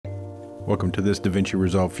Welcome to this DaVinci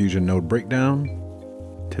Resolve Fusion node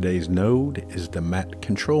breakdown. Today's node is the matte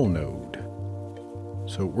control node.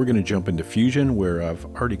 So we're going to jump into Fusion, where I've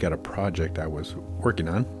already got a project I was working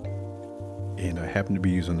on, and I happen to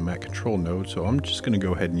be using the matte control node, so I'm just going to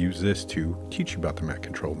go ahead and use this to teach you about the matte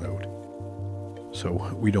control node. So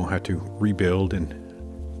we don't have to rebuild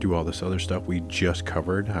and do all this other stuff we just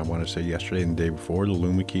covered. I want to say yesterday and the day before, the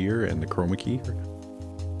luma keyer and the chroma keyer.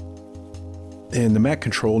 And the matte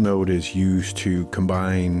control node is used to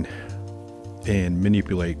combine and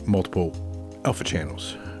manipulate multiple alpha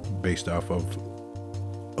channels based off of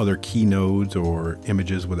other key nodes or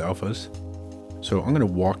images with alphas. So I'm going to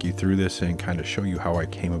walk you through this and kind of show you how I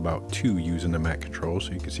came about to using the matte control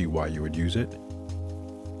so you can see why you would use it.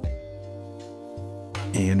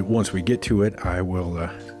 And once we get to it, I will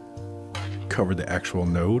cover the actual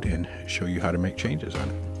node and show you how to make changes on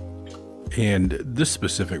it. And this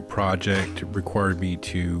specific project required me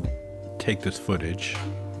to take this footage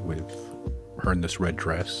with her in this red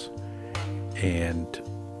dress and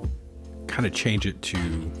kind of change it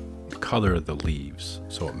to the color of the leaves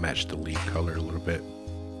so it matched the leaf color a little bit,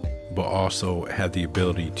 but also had the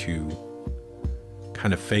ability to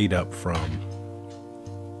kind of fade up from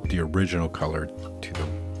the original color to the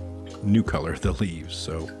new color of the leaves,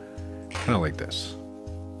 so kind of like this.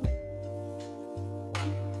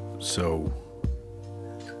 So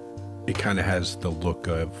it kind of has the look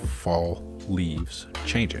of fall leaves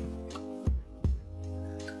changing.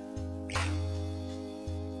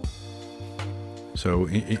 So,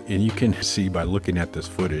 and you can see by looking at this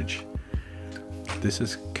footage, this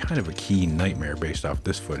is kind of a key nightmare based off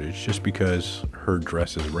this footage, just because her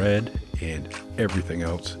dress is red and everything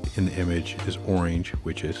else in the image is orange,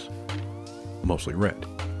 which is mostly red.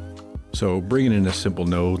 So bringing in a simple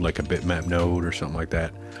node like a bitmap node or something like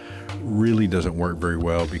that really doesn't work very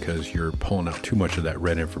well, because you're pulling out too much of that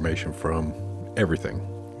red information from everything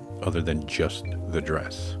other than just the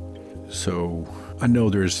dress. So I know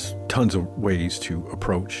there's tons of ways to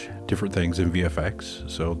approach different things in VFX,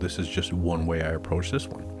 so this is just one way I approach this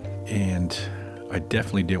one. And I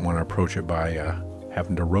definitely didn't want to approach it by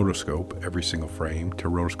having to rotoscope every single frame to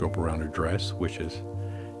rotoscope around a dress, which is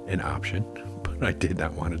an option, but I did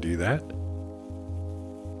not want to do that.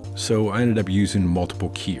 So I ended up using multiple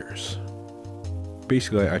keyers.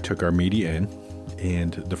 Basically, I took our media in,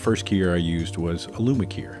 and the first keyer I used was a luma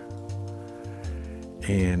keyer.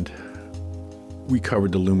 And we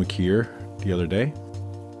covered the luma keyer the other day,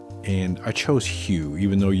 and I chose hue,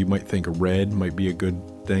 even though you might think red might be a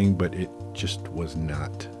good thing, but it just was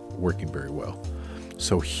not working very well.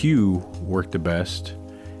 So hue worked the best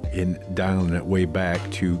in dialing it way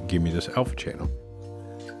back to give me this alpha channel.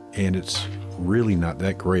 And it's really not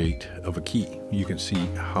that great of a key. You can see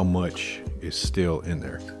how much is still in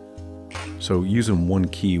there. So using one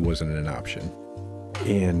key wasn't an option.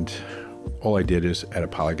 And all I did is add a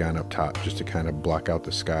polygon up top just to kind of block out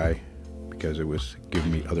the sky, because it was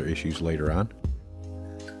giving me other issues later on.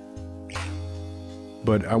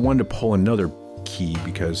 But I wanted to pull another key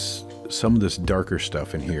because some of this darker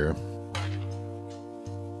stuff in here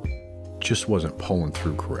just wasn't pulling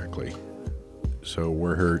through correctly. So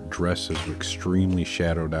where her dress is extremely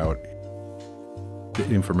shadowed out, the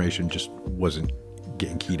information just wasn't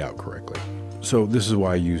getting keyed out correctly. So this is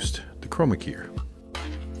why I used the chroma keyer.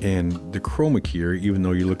 And the chroma keyer, even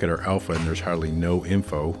though you look at our alpha and there's hardly no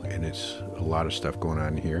info and it's a lot of stuff going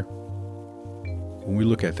on here, when we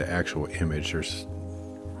look at the actual image, there's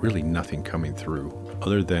really nothing coming through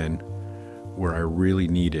other than where I really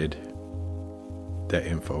needed that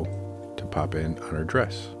info to pop in on her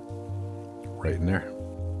dress. Right in there.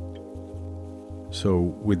 So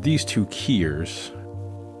with these two keyers,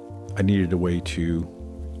 I needed a way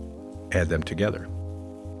to add them together.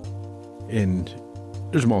 And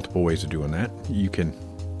there's multiple ways of doing that. You can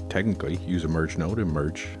technically use a merge node and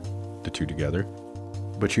merge the two together,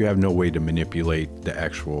 but you have no way to manipulate the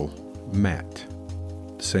actual matte.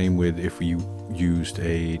 Same with if you used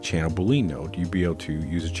a channel Boolean node, you'd be able to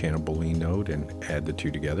use a channel Boolean node and add the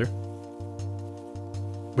two together.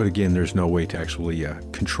 But again, there's no way to actually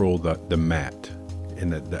control the matte in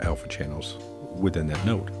the alpha channels within that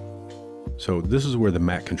node. So this is where the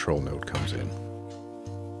matte control node comes in.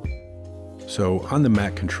 So on the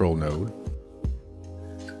matte control node,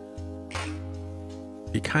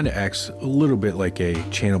 it kind of acts a little bit like a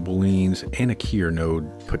channel Booleans and a keyer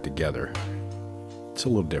node put together. It's a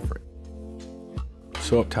little different.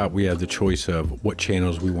 So up top we have the choice of what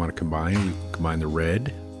channels we want to combine. We can combine the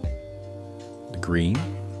red, the green,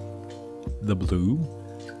 the blue,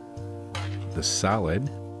 the solid,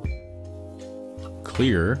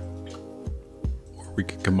 clear, or we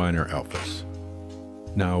could combine our alphas.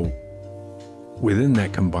 Now, Within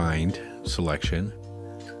that combined selection,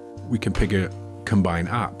 we can pick a combine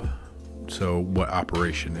op. So what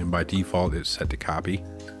operation, and by default it's set to copy.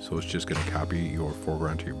 So it's just going to copy your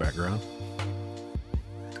foreground to your background.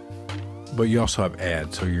 But you also have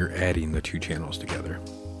add, so you're adding the two channels together.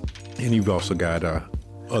 And you've also got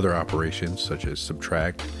other operations such as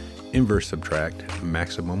subtract, inverse subtract,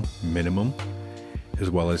 maximum, minimum, as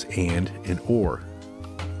well as and or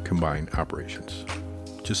combine operations,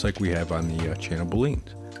 just like we have on the channel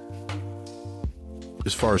booleans.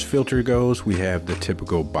 As far as filter goes, we have the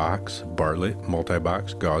typical box, Bartlett,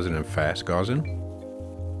 multi-box, Gaussian, and fast Gaussian.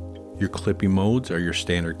 Your clipping modes are your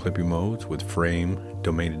standard clipping modes with frame,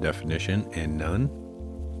 domain of definition, and none.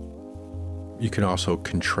 You can also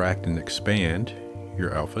contract and expand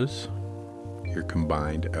your alphas, your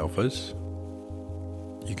combined alphas.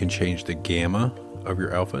 You can change the gamma of your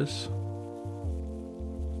alphas.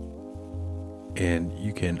 And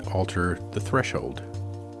you can alter the threshold.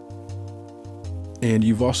 And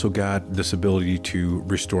you've also got this ability to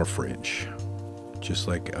restore fringe, just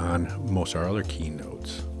like on most of our other key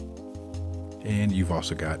nodes. And you've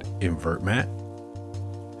also got invert matte,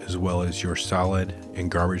 as well as your solid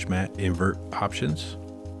and garbage matte invert options.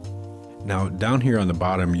 Now down here on the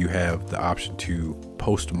bottom, you have the option to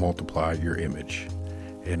post multiply your image.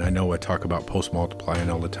 And I know I talk about post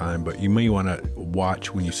multiplying all the time, but you may want to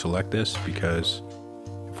watch when you select this, because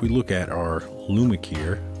if we look at our Luma key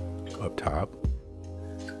here up top,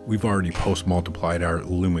 we've already post multiplied our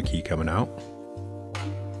Luma key coming out.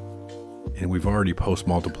 And we've already post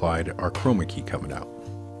multiplied our chroma key coming out.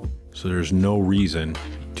 So there's no reason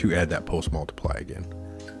to add that post multiply again.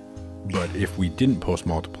 But if we didn't post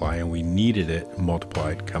multiply and we needed it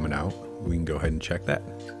multiplied coming out, we can go ahead and check that.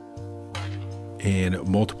 And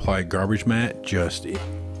multiply garbage matte just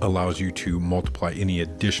allows you to multiply any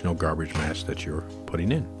additional garbage mattes that you're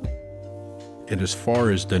putting in. And as far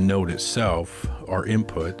as the node itself, our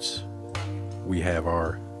inputs, we have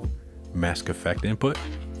our mask effect input.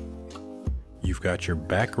 You've got your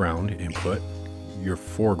background input, your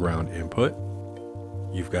foreground input.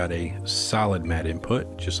 You've got a solid matte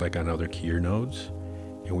input, just like on other keyer nodes.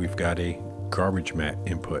 And we've got a garbage matte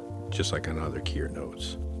input, just like on other keyer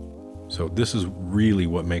nodes. So this is really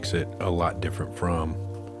what makes it a lot different from,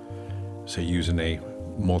 say, using a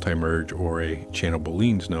multi-merge or a channel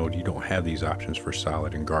booleans node. You don't have these options for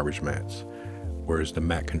solid and garbage mattes, whereas the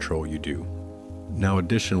matte control you do. Now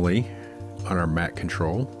additionally, on our matte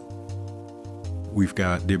control, we've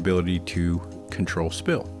got the ability to control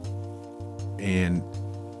spill. And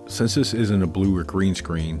since this isn't a blue or green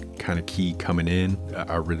screen kind of key coming in,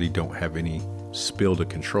 I really don't have any spill to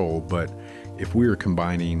control. But if we were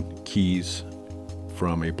combining keys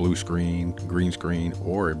from a blue screen, green screen,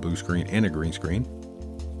 or a blue screen and a green screen,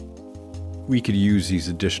 we could use these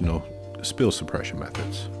additional spill suppression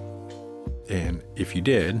methods. And if you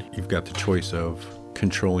did, you've got the choice of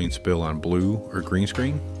controlling spill on blue or green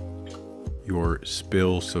screen, your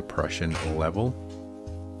spill suppression level,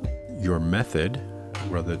 your method,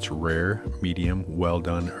 whether it's rare, medium, well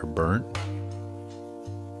done, or burnt.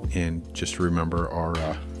 And just remember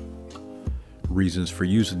our reasons for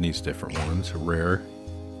using these different ones. Rare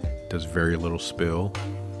does very little spill.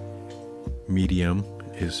 Medium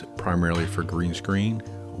is primarily for green screen,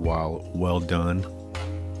 while well done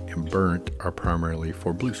and burnt are primarily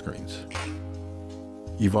for blue screens.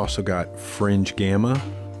 You've also got fringe gamma,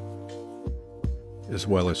 as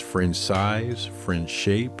well as fringe size, fringe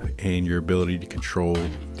shape, and your ability to control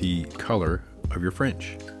the color of your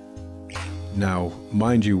fringe. Now,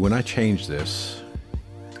 mind you, when I change this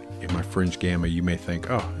in my fringe gamma, you may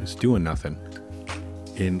think, oh, it's doing nothing,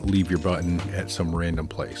 and leave your button at some random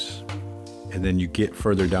place. And then you get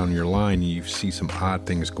further down your line and you see some odd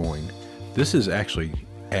things going. This is actually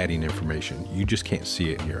adding information. You just can't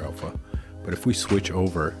see it in your alpha. But if we switch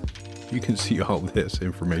over, you can see all this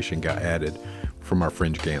information got added from our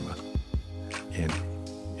fringe gamma. And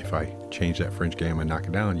if I change that fringe gamma and knock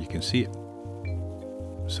it down, you can see it.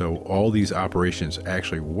 So all these operations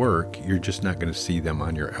actually work, you're just not going to see them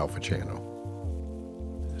on your alpha channel.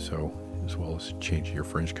 So, as well as changing your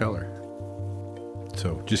fringe color.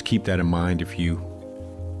 So just keep that in mind if you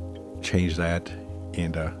change that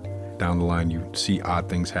and down the line you see odd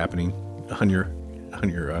things happening on your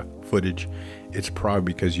footage. It's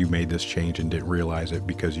probably because you made this change and didn't realize it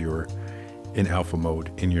because you're in alpha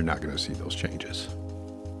mode and you're not going to see those changes.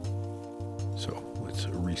 So let's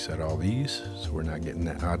reset all these so we're not getting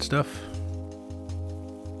that odd stuff.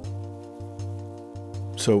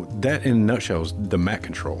 So that in a nutshell is the matte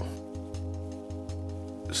control.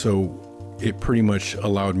 So it pretty much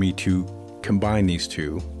allowed me to combine these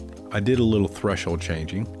two. I did a little threshold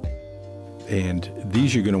changing, And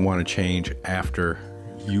these you're going to want to change after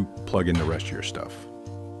you plug in the rest of your stuff,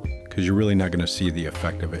 because you're really not going to see the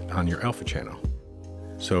effect of it on your alpha channel.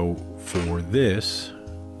 So for this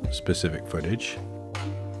specific footage,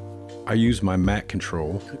 I use my matte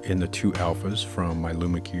control in the two alphas from my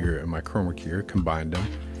Luma Keyer and my Chroma Keyer, combined them,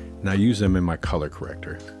 and I use them in my color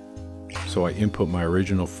corrector. So I input my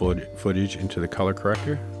original footage into the color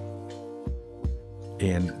corrector,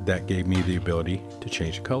 and that gave me the ability to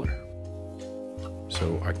change the color.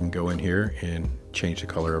 So I can go in here and change the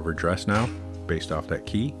color of her dress now based off that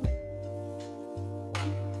key.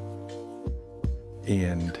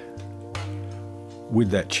 And with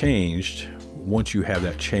that changed, once you have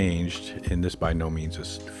that changed, and this by no means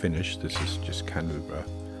is finished, this is just kind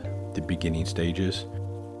of the beginning stages.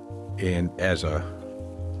 And as a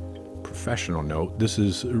professional note, this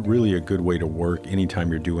is really a good way to work anytime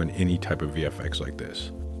you're doing any type of VFX like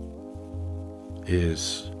this,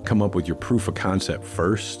 is come up with your proof of concept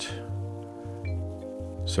first.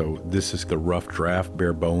 So this is the rough draft,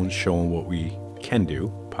 bare bones, showing what we can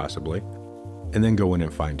do, possibly, and then go in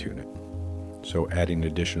and fine tune it. So adding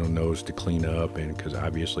additional nodes to clean up, and because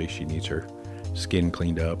obviously she needs her skin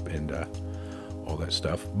cleaned up and all that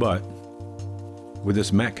stuff. But with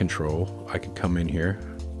this matte control, I could come in here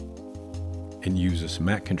and use this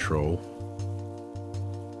matte control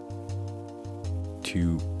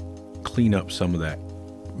to clean up some of that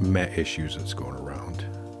matte issues that's going around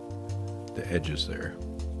the edges there.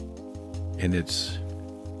 And it's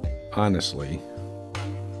honestly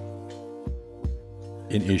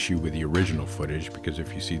an issue with the original footage, because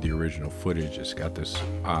if you see the original footage, it's got this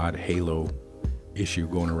odd halo issue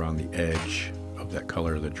going around the edge of that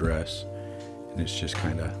color of the dress, and it's just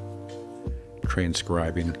kind of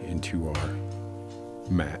transcribing into our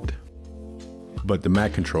matte. But the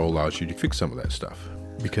matte control allows you to fix some of that stuff,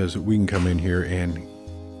 because we can come in here and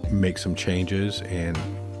make some changes and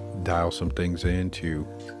dial some things in to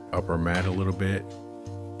up our matte a little bit.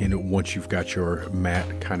 And once you've got your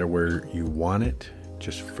matte kind of where you want it,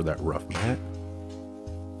 just for that rough matte,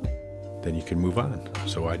 then you can move on.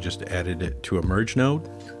 So I just added it to a merge node,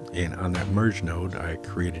 and on that merge node I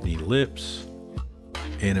created an ellipse,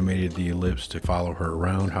 animated the ellipse to follow her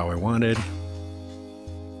around how I wanted,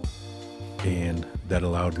 and that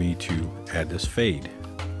allowed me to add this fade.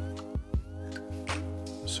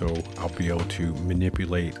 So I'll be able to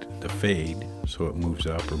manipulate the fade so it moves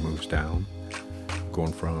up or moves down,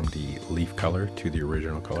 going from the leaf color to the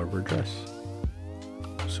original color of her dress.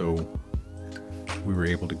 So we were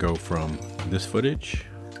able to go from this footage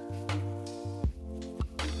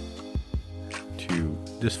to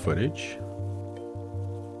this footage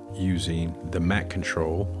using the matte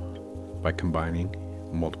control by combining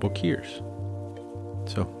multiple keyers.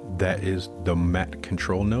 So that is the matte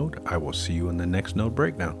control node. I will see you in the next node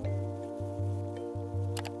breakdown.